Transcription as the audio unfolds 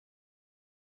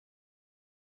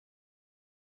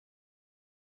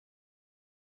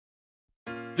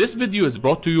This video is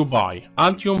brought to you by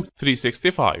Altium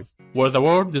 365, where the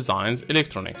world designs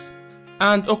electronics,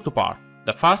 and Octopar,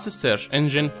 the fastest search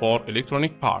engine for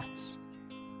electronic parts.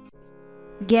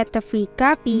 Get a free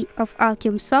copy of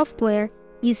Altium software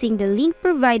using the link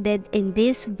provided in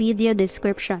this video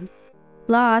description.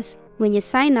 Plus, when you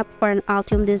sign up for an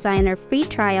Altium Designer free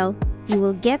trial, you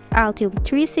will get Altium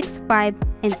 365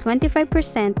 and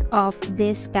 25% off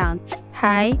discount.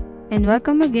 Hi, and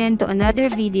welcome again to another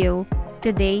video.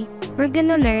 Today, we're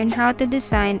gonna learn how to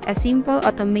design a simple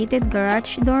automated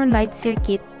garage door light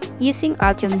circuit using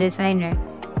Altium Designer.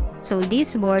 So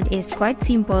this board is quite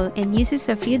simple and uses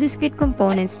a few discrete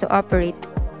components to operate.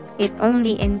 It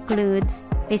only includes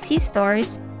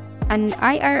resistors, an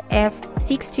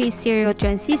IRF630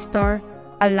 transistor,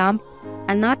 a lamp,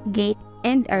 a NOT gate,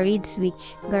 and a reed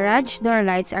switch. Garage door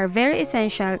lights are very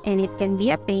essential, and it can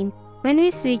be a pain when we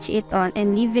switch it on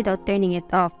and leave without turning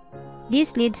it off.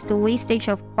 This leads to wastage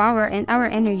of power and our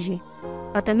energy.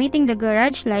 Automating the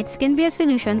garage lights can be a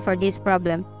solution for this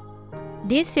problem.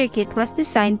 This circuit was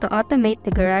designed to automate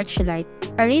the garage light.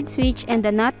 A reed switch and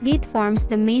the NOT gate forms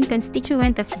the main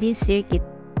constituent of this circuit.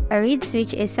 A reed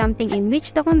switch is something in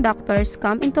which the conductors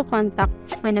come into contact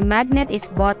when a magnet is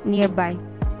brought nearby,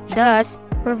 thus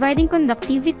providing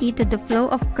conductivity to the flow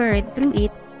of current through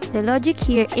it. The logic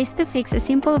here is to fix a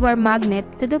simple bar magnet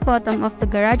to the bottom of the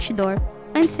garage door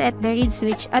and set the reed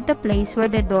switch at the place where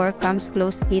the door comes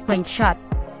close it when shut.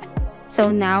 So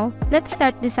now, let's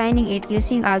start designing it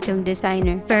using Altium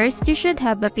Designer. First, you should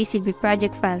have a PCB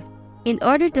project file. In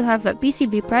order to have a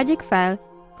PCB project file,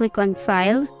 click on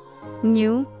File,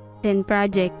 New, then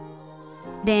Project.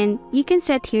 Then, you can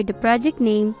set here the project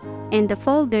name and the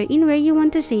folder in where you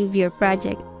want to save your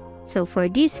project. So for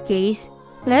this case,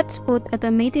 let's put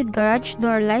Automated Garage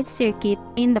Door Light Circuit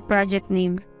in the project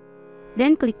name.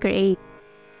 Then click Create.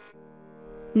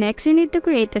 Next, you need to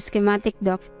create a schematic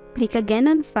doc. Click again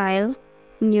on File,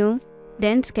 New,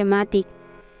 then Schematic.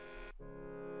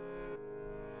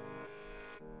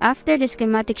 After the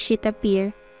schematic sheet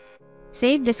appear,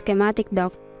 save the schematic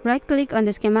doc. Right-click on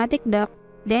the schematic doc,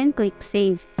 then click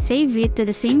Save. Save it to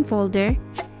the same folder.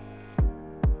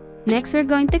 Next, we're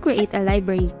going to create a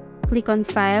library. Click on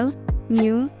File,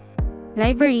 New,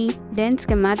 Library, then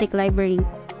Schematic Library.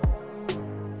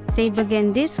 Save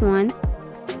again this one.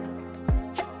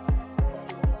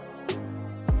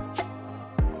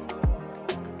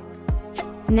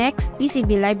 Next,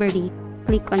 PCB library.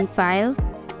 Click on File,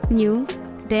 New,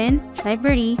 then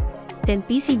Library, then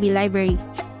PCB library.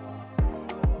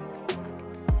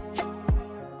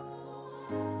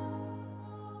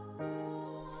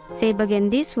 Save again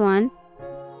this one.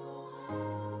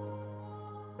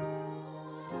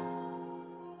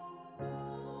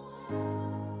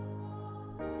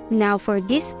 Now for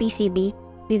this PCB,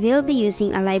 we will be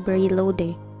using a library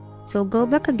loader. So go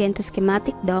back again to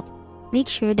schematic doc. Make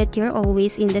sure that you're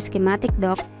always in the schematic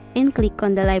doc and click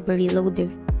on the library loader.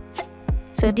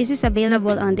 So this is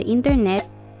available on the internet,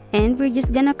 and we're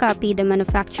just gonna copy the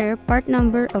manufacturer part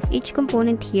number of each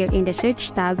component here in the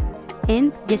search tab,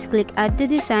 and just click Add to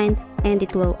Design, and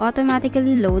it will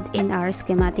automatically load in our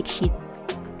schematic sheet.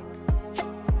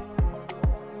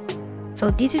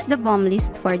 So this is the BOM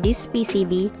list for this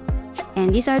PCB,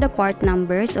 and these are the part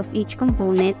numbers of each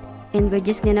component, and we're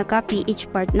just gonna copy each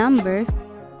part number.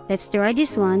 Let's try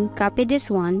this one, copy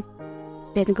this one,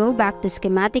 then go back to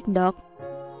schematic doc,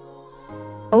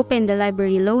 open the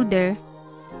library loader,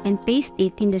 and paste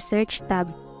it in the search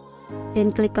tab.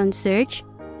 Then click on Search,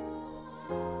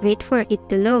 wait for it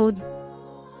to load,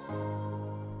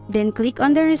 then click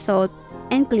on the result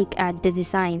and click Add to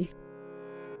Design.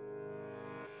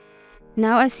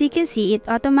 Now as you can see, it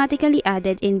automatically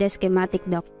added in the schematic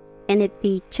doc, and if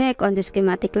we check on the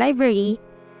schematic library,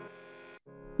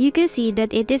 you can see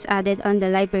that it is added on the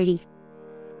library.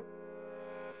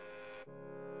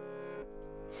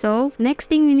 So next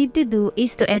thing we need to do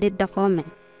is to edit the comment.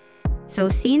 So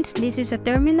since this is a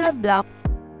terminal block,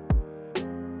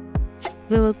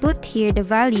 we will put here the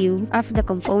value of the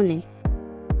component.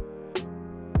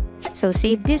 So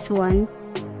save this one.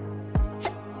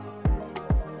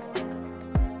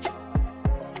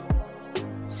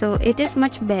 So it is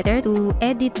much better to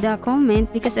edit the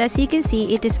comment because as you can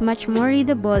see, it is much more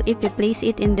readable if we place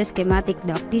it in the schematic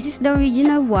doc. This is the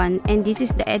original one and this is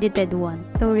the edited one.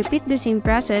 So repeat the same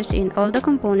process in all the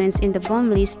components in the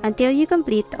BOM list until you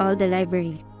complete all the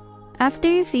library. After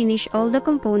you finish all the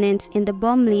components in the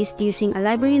BOM list using a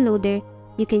library loader,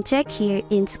 you can check here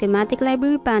in schematic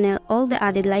library panel all the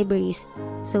added libraries.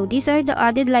 So these are the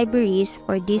added libraries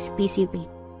for this PCB.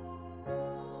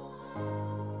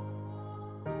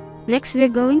 Next, we're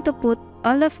going to put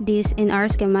all of this in our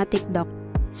schematic doc.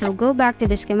 So go back to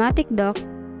the schematic doc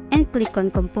and click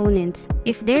on Components.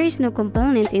 If there is no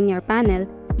component in your panel,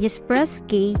 just press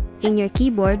K in your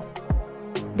keyboard,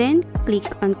 then click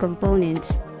on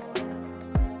Components.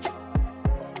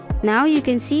 Now you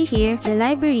can see here the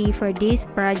library for this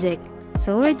project.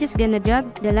 So we're just gonna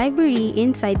drag the library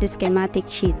inside the schematic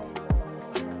sheet.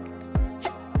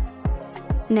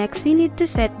 Next, we need to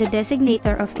set the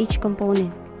designator of each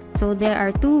component. So there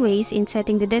are two ways in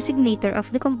setting the designator of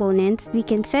the components. We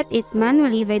can set it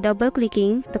manually by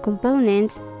double-clicking the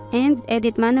components and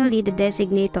edit manually the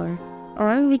designator.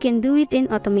 Or we can do it in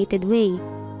automated way.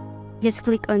 Just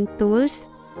click on Tools,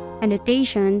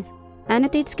 Annotation,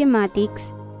 Annotate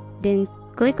Schematics, then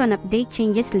click on Update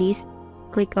Changes List,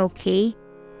 click OK,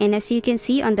 and as you can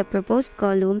see on the proposed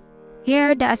column,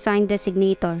 here are the assigned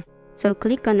designator. So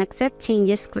click on Accept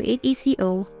Changes, Create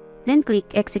ECO, then click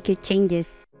Execute Changes.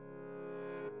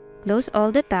 Close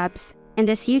all the tabs, and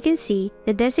as you can see,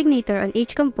 the designator on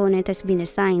each component has been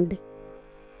assigned.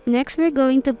 Next, we're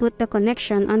going to put the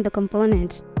connection on the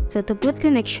components. So to put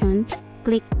connection,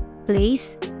 click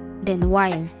Place, then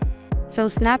Wire. So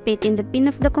snap it in the pin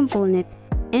of the component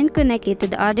and connect it to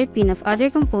the other pin of other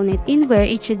component in where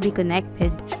it should be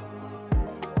connected.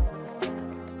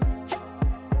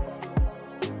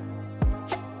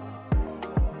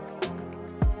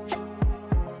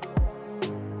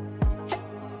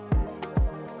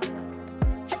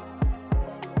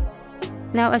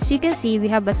 Now as you can see, we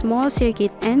have a small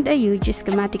circuit and a huge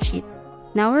schematic sheet.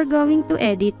 Now we're going to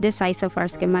edit the size of our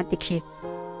schematic sheet.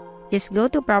 Just go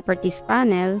to Properties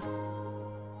panel,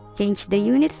 change the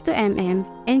units to mm,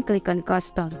 and click on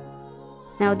Custom.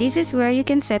 Now this is where you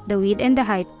can set the width and the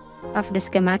height of the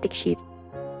schematic sheet.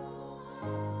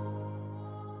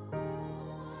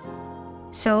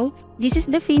 So this is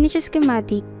the finished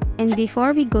schematic, and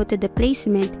before we go to the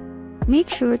placement, make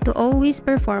sure to always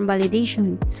perform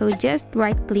validation. So just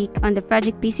right click on the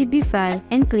project PCB file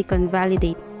and click on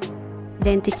Validate.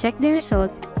 Then to check the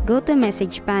result, go to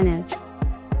Message panel.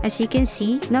 As you can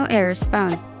see, no errors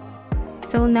found.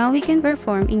 So now we can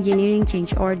perform engineering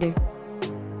change order.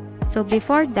 So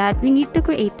before that, we need to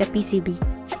create the PCB.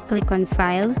 Click on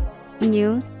File,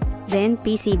 New, then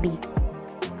PCB.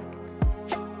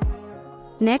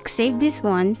 Next, save this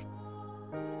one.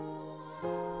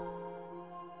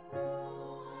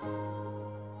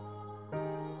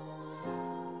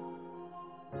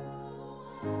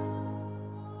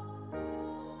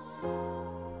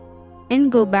 And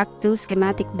go back to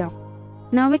schematic doc.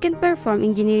 Now we can perform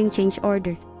engineering change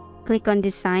order. Click on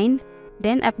Design,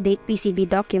 then Update PCB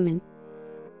document.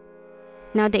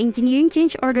 Now the engineering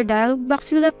change order dialog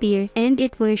box will appear and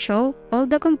it will show all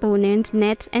the components,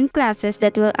 nets, and classes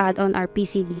that will add on our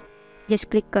PCB. Just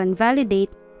click on Validate,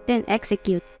 then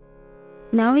Execute.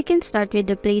 Now we can start with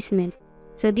the placement.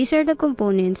 So these are the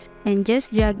components and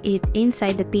just drag it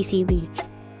inside the PCB.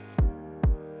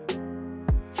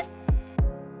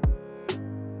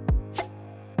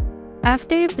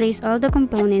 After you place all the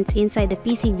components inside the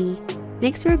PCB,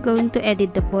 next we're going to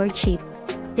edit the board shape.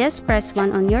 Just press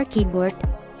 1 on your keyboard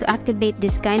to activate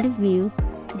this kind of view,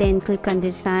 then click on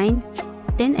Design,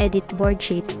 then Edit Board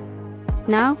Shape.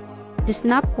 Now, the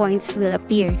snap points will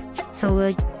appear. So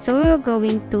we're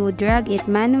going to drag it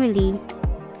manually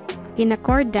in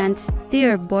accordance to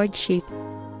your board shape.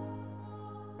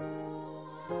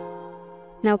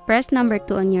 Now press number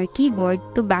 2 on your keyboard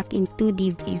to back in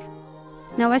 2D view.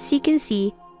 Now as you can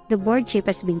see, the board shape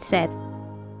has been set.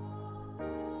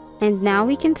 And now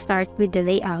we can start with the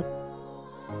layout.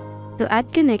 To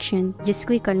add connection, just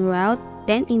click on Route,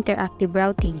 then Interactive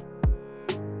Routing.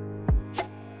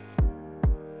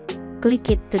 Click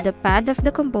it to the pad of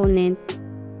the component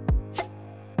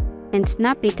and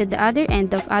snap it to the other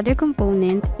end of other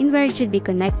component in where it should be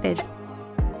connected.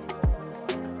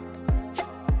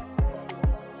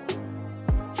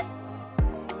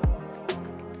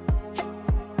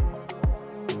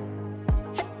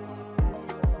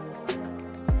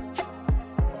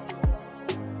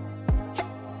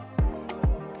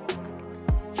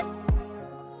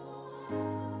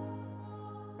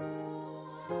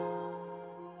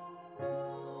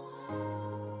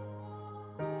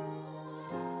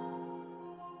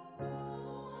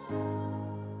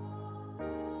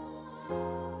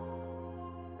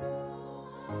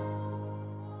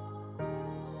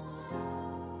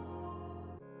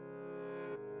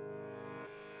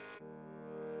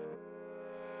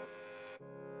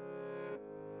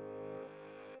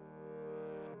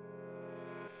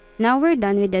 Now we're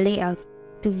done with the layout.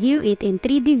 To view it in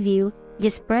 3D view,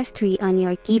 just press 3 on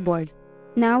your keyboard.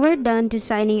 Now we're done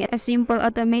designing a simple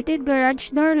automated garage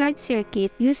door light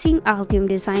circuit using Altium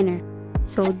Designer.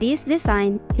 So this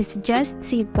design is just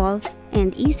simple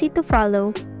and easy to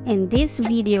follow, and this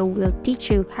video will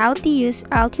teach you how to use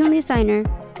Altium Designer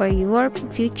for your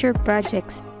future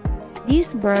projects.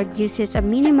 This board uses a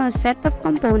minimal set of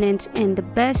components and the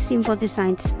best simple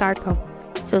design to start off.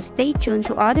 So stay tuned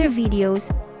to other videos,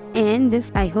 and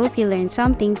I hope you learned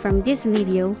something from this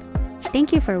video.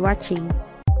 Thank you for watching.